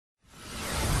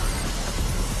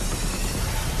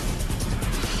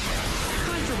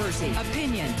Controversy,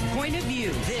 opinion, point of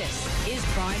view. This is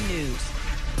Prime News.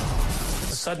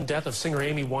 The sudden death of singer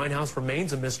Amy Winehouse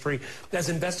remains a mystery as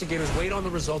investigators wait on the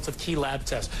results of key lab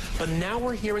tests. But now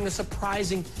we're hearing a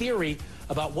surprising theory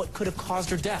about what could have caused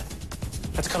her death.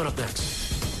 That's coming up next.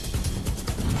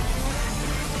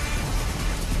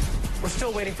 We're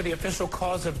still waiting for the official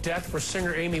cause of death for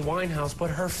singer Amy Winehouse, but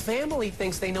her family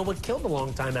thinks they know what killed the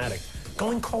longtime addict,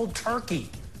 going cold turkey.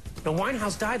 Now,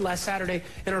 Winehouse died last Saturday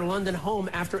in her London home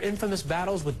after infamous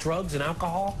battles with drugs and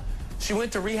alcohol. She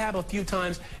went to rehab a few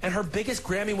times, and her biggest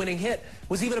Grammy-winning hit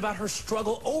was even about her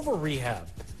struggle over rehab.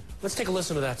 Let's take a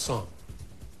listen to that song.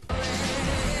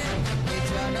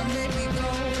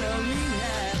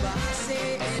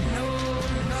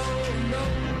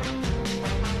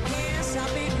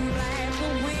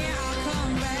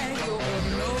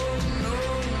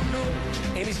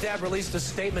 Amy's dad released a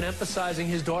statement emphasizing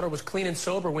his daughter was clean and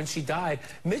sober when she died.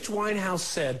 Mitch Winehouse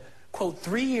said, quote,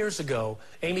 3 years ago,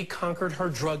 Amy conquered her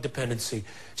drug dependency.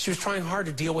 She was trying hard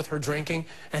to deal with her drinking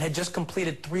and had just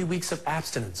completed 3 weeks of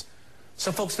abstinence.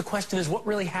 So, folks, the question is, what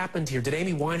really happened here? Did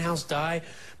Amy Winehouse die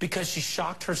because she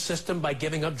shocked her system by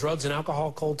giving up drugs and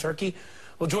alcohol cold turkey?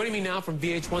 Well, joining me now from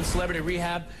VH1 Celebrity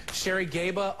Rehab, Sherry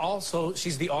Gaba. Also,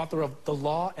 she's the author of The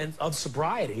Law and of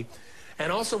Sobriety.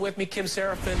 And also with me, Kim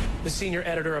Seraphin, the senior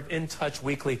editor of In Touch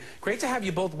Weekly. Great to have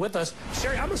you both with us.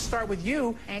 Sherry, I'm going to start with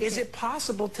you. Is it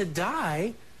possible to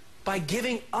die by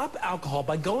giving up alcohol,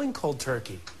 by going cold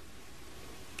turkey?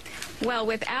 Well,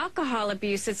 with alcohol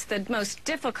abuse, it's the most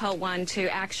difficult one to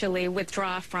actually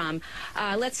withdraw from.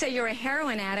 Let's say you're a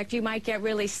heroin addict, you might get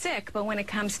really sick, but when it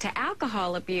comes to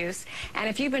alcohol abuse, and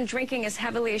if you've been drinking as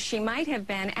heavily as she might have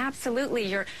been,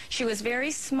 absolutely, she was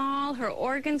very small, her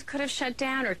organs could have shut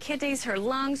down, her kidneys, her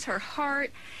lungs, her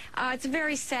heart. It's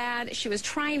very sad. She was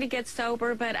trying to get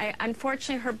sober, but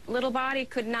unfortunately her little body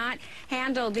could not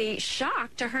handle the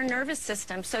shock to her nervous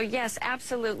system. So yes,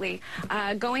 absolutely.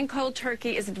 Going cold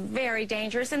turkey is very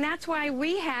dangerous, and that's why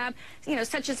rehab,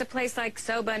 such as a place like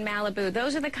Soba and Malibu,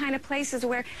 those are the kind of places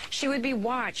where she would be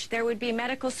watched. There would be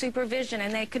medical supervision,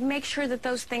 and they could make sure that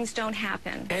those things don't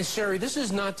happen. And Sherry, this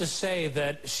is not to say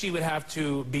that she would have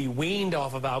to be weaned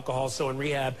off of alcohol, so in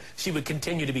rehab she would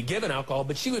continue to be given alcohol,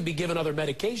 but she would be given other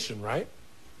medication, right?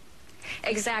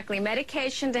 Exactly.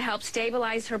 Medication to help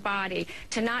stabilize her body,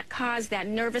 to not cause that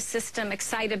nervous system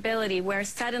excitability where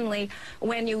suddenly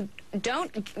when you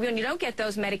don't get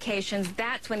those medications,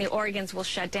 that's when the organs will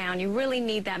shut down. You really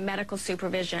need that medical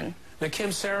supervision. Now,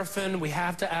 Kim Seraphin, we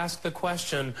have to ask the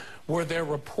question, were there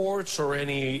reports or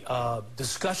any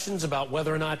discussions about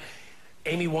whether or not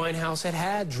Amy Winehouse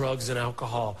had drugs and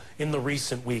alcohol in the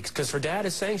recent weeks? Because her dad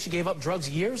is saying she gave up drugs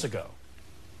years ago.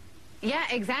 Yeah,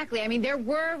 exactly. I mean, there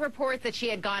were reports that she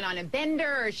had gone on a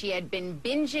bender or she had been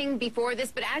binging before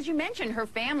this. But as you mentioned, her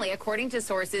family, according to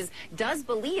sources, does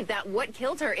believe that what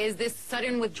killed her is this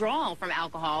sudden withdrawal from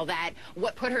alcohol, that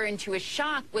what put her into a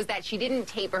shock was that she didn't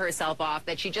taper herself off,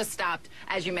 that she just stopped,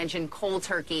 as you mentioned, cold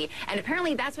turkey. And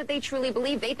apparently that's what they truly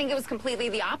believe. They think it was completely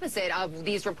the opposite of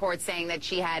these reports saying that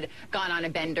she had gone on a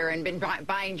bender and been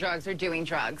buying drugs or doing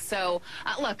drugs. So,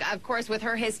 look, of course, with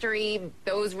her history,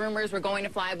 those rumors were going to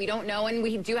fly. We don't know, and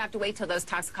we do have to wait till those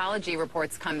toxicology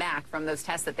reports come back from those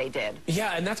tests that they did.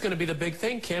 Yeah, and that's going to be the big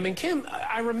thing, Kim. And Kim,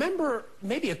 I remember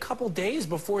maybe a couple days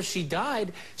before she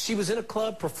died, she was in a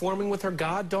club performing with her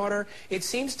goddaughter. It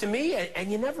seems to me, and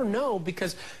you never know,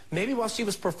 because maybe while she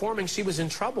was performing, she was in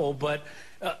trouble, but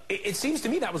it seems to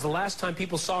me that was the last time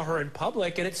people saw her in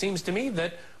public, and it seems to me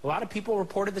that a lot of people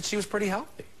reported that she was pretty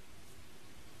healthy.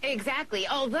 Exactly.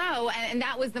 Although, and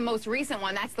that was the most recent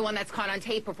one, that's the one that's caught on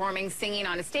tape performing, singing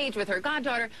on a stage with her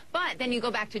goddaughter. But then you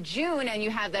go back to June and you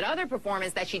have that other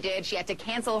performance that she did. She had to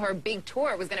cancel her big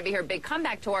tour. It was going to be her big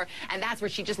comeback tour. And that's where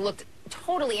she just looked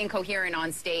totally incoherent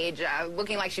on stage,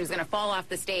 looking like she was going to fall off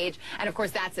the stage. And of course,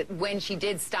 that's when she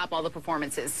did stop all the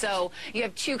performances. So you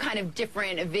have two kind of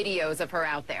different videos of her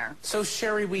out there. So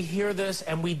Sherry, we hear this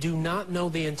and we do not know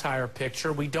the entire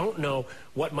picture. We don't know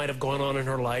what might have gone on in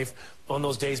her life on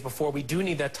those days before. We do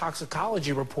need that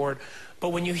toxicology report. But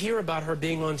when you hear about her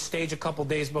being on stage a couple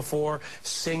days before,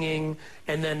 singing,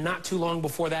 and then not too long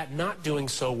before that not doing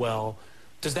so well,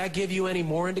 does that give you any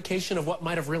more indication of what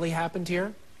might have really happened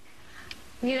here?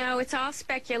 You know, it's all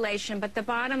speculation, but the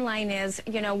bottom line is,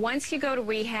 once you go to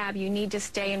rehab, you need to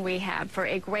stay in rehab for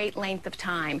a great length of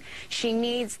time. She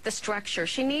needs the structure.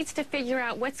 She needs to figure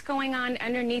out what's going on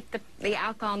underneath the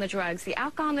alcohol and the drugs. The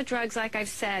alcohol and the drugs, like I've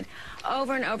said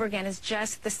over and over again, is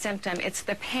just the symptom. It's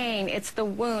the pain. It's the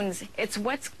wounds. It's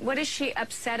what is she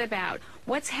upset about?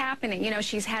 what's happening. You know,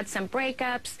 she's had some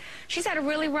breakups. She's had a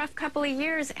really rough couple of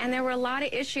years, and there were a lot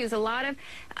of issues, a lot of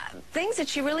things that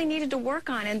she really needed to work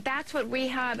on, and that's what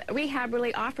rehab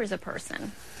really offers a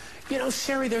person. You know,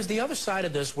 Sherry, there's the other side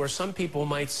of this where some people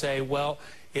might say, well,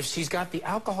 if she's got the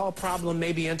alcohol problem,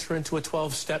 maybe enter into a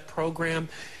 12-step program.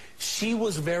 She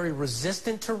was very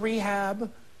resistant to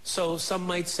rehab, so some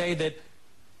might say that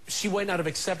she might not have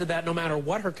accepted that no matter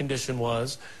what her condition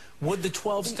was. Would the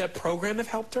 12-step program have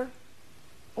helped her?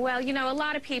 Well, you know, a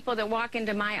lot of people that walk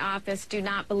into my office do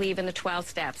not believe in the 12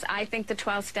 steps. I think the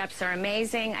 12 steps are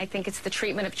amazing. I think it's the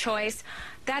treatment of choice.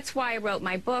 That's why I wrote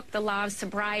my book, The Law of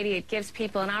Sobriety. It gives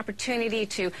people an opportunity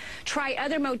to try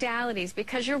other modalities,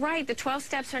 because you're right, the 12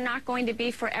 steps are not going to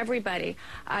be for everybody.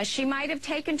 She might have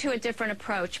taken to a different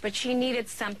approach, but she needed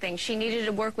something. She needed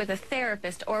to work with a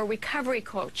therapist or a recovery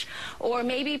coach, or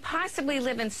maybe possibly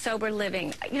live in sober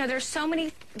living. You know, there's so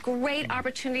many great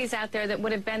opportunities out there that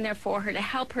would have been there for her to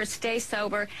help her stay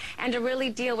sober and to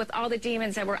really deal with all the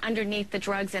demons that were underneath the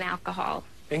drugs and alcohol.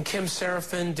 And Kim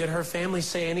Seraphin, did her family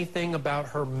say anything about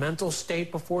her mental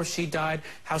state before she died,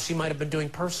 how she might have been doing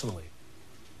personally?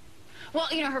 Well,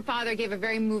 you know, her father gave a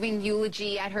very moving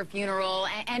eulogy at her funeral.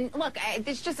 And look,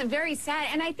 it's just very sad.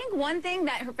 And I think one thing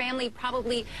that her family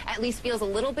probably at least feels a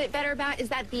little bit better about is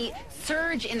that the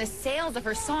surge in the sales of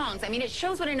her songs. I mean, it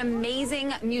shows what an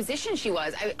amazing musician she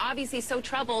was. Obviously so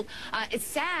troubled. It's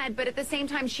sad, but at the same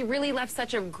time, she really left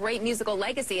such a great musical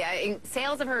legacy.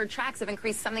 Sales of her tracks have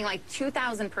increased something like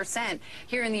 2,000%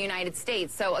 here in the United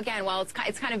States. So again, while it's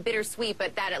kind of bittersweet,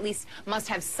 but that at least must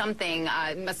have something,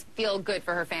 must feel good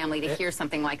for her family to hear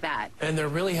something like that. And there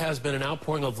really has been an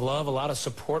outpouring of love, a lot of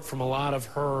support from a lot of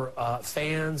her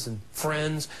fans and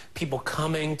friends, people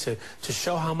coming to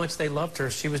show how much they loved her.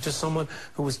 She was just someone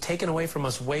who was taken away from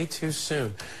us way too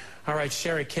soon. All right,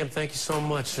 Sherry, Kim, thank you so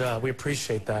much. We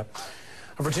appreciate that.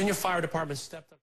 A Virginia Fire Department stepped up.